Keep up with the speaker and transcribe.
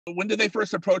When did they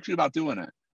first approach you about doing it?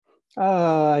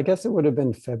 I guess it would have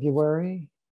been February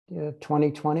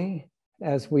 2020,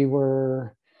 as we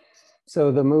were.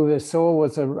 So the movie Soul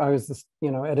was I was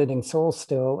editing Soul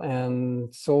still,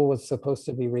 and Soul was supposed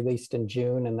to be released in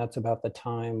June, and that's about the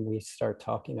time we start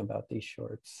talking about these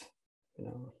shorts.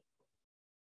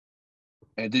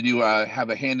 And did you have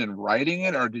a hand in writing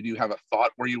it, or did you have a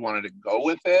thought where you wanted to go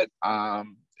with it?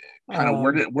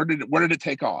 Where did it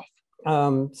take off?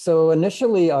 So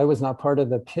initially, I was not part of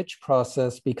the pitch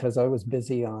process because I was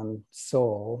busy on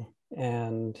Soul,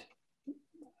 and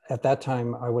at that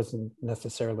time, I wasn't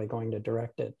necessarily going to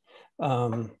direct it.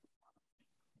 And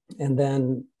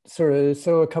then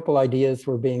so a couple ideas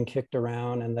were being kicked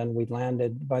around, and then we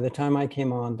landed. By the time I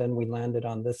came on, then we landed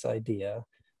on this idea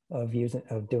of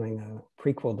doing a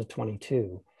prequel to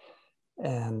 22,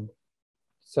 and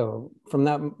so from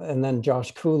that, and then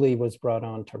Josh Cooley was brought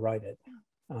on to write it.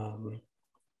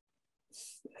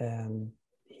 And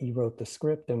he wrote the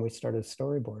script, and we started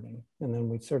storyboarding, and then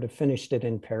we sort of finished it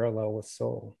in parallel with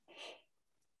Soul.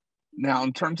 Now,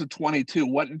 in terms of 22,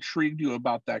 what intrigued you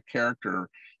about that character?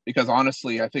 Because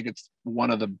honestly, I think it's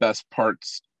one of the best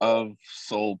parts of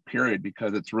Soul, period,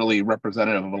 because it's really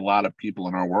representative of a lot of people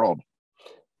in our world.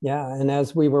 Yeah, and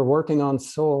as we were working on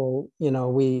Soul,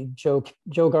 Joe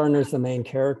Gardner's the main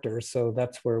character, so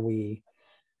that's where we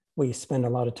spend a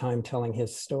lot of time telling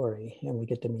his story, and we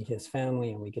get to meet his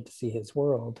family, and we get to see his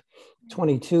world.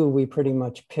 22, we pretty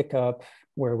much pick up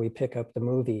where we pick up the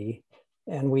movie,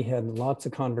 and we had lots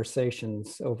of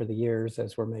conversations over the years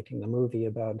as we're making the movie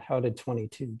about how did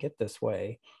 22 get this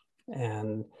way,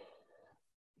 and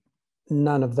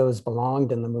none of those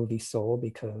belonged in the movie Soul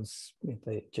because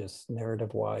they just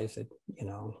narrative-wise,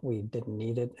 we didn't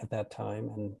need it at that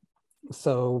time, and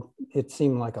so it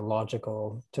seemed like a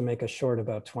logical to make a short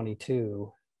about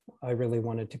 22. I really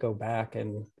wanted to go back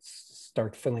and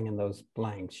start filling in those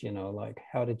blanks, like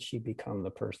how did she become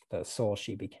the soul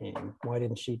she became? Why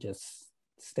didn't she just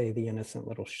stay the innocent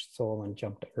little soul and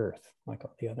jump to earth like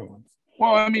all the other ones?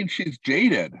 Well, I mean, she's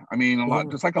jaded. I mean,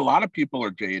 just like a lot of people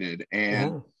are jaded,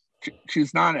 and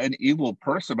she's not an evil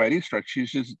person by any stretch.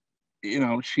 She's just,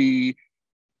 she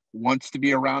wants to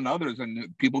be around others,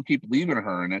 and people keep leaving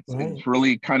her, and it's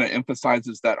really kind of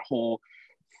emphasizes that whole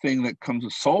thing that comes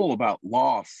with Soul about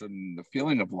loss and the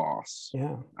feeling of loss.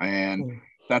 And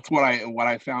that's what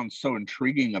I found so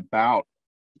intriguing about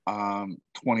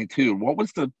 22. What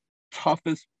was the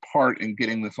toughest part in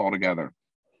getting this all together?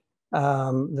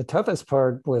 The toughest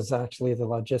part was actually the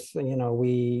logistics.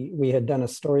 We had done a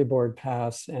storyboard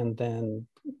pass, and then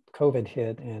COVID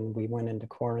hit, and we went into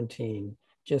quarantine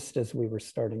just as we were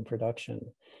starting production.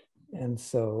 And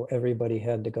so everybody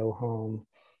had to go home,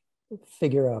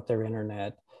 figure out their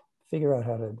internet, figure out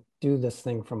how to do this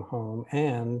thing from home.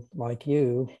 And like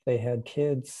you, they had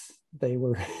kids, they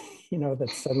were,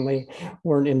 that suddenly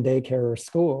weren't in daycare or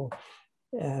school.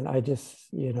 And I just,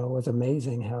 it was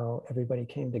amazing how everybody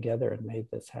came together and made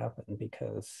this happen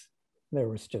because there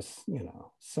was just,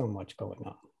 so much going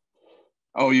on.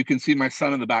 Oh, you can see my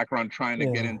son in the background trying to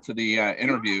get into the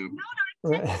interview.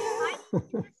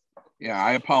 Yeah,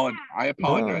 I apologize,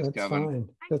 no, Kevin.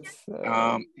 That's,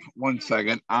 one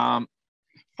second.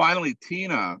 Finally,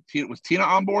 Tina. Was Tina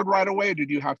on board right away, or did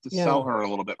you have to sell her a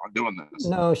little bit on doing this?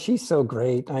 No, she's so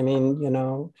great. I mean,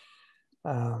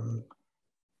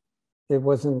 there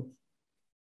was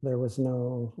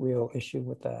no real issue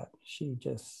with that. She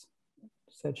just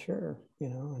said, sure,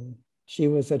 and she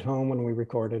was at home when we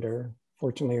recorded her.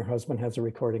 Fortunately, her husband has a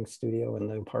recording studio in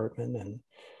the apartment,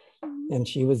 and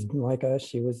she was like us.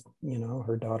 She was,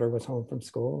 her daughter was home from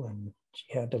school, and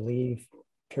she had to leave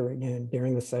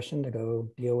during the session to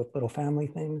go deal with little family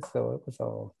things. So it was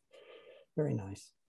all very nice.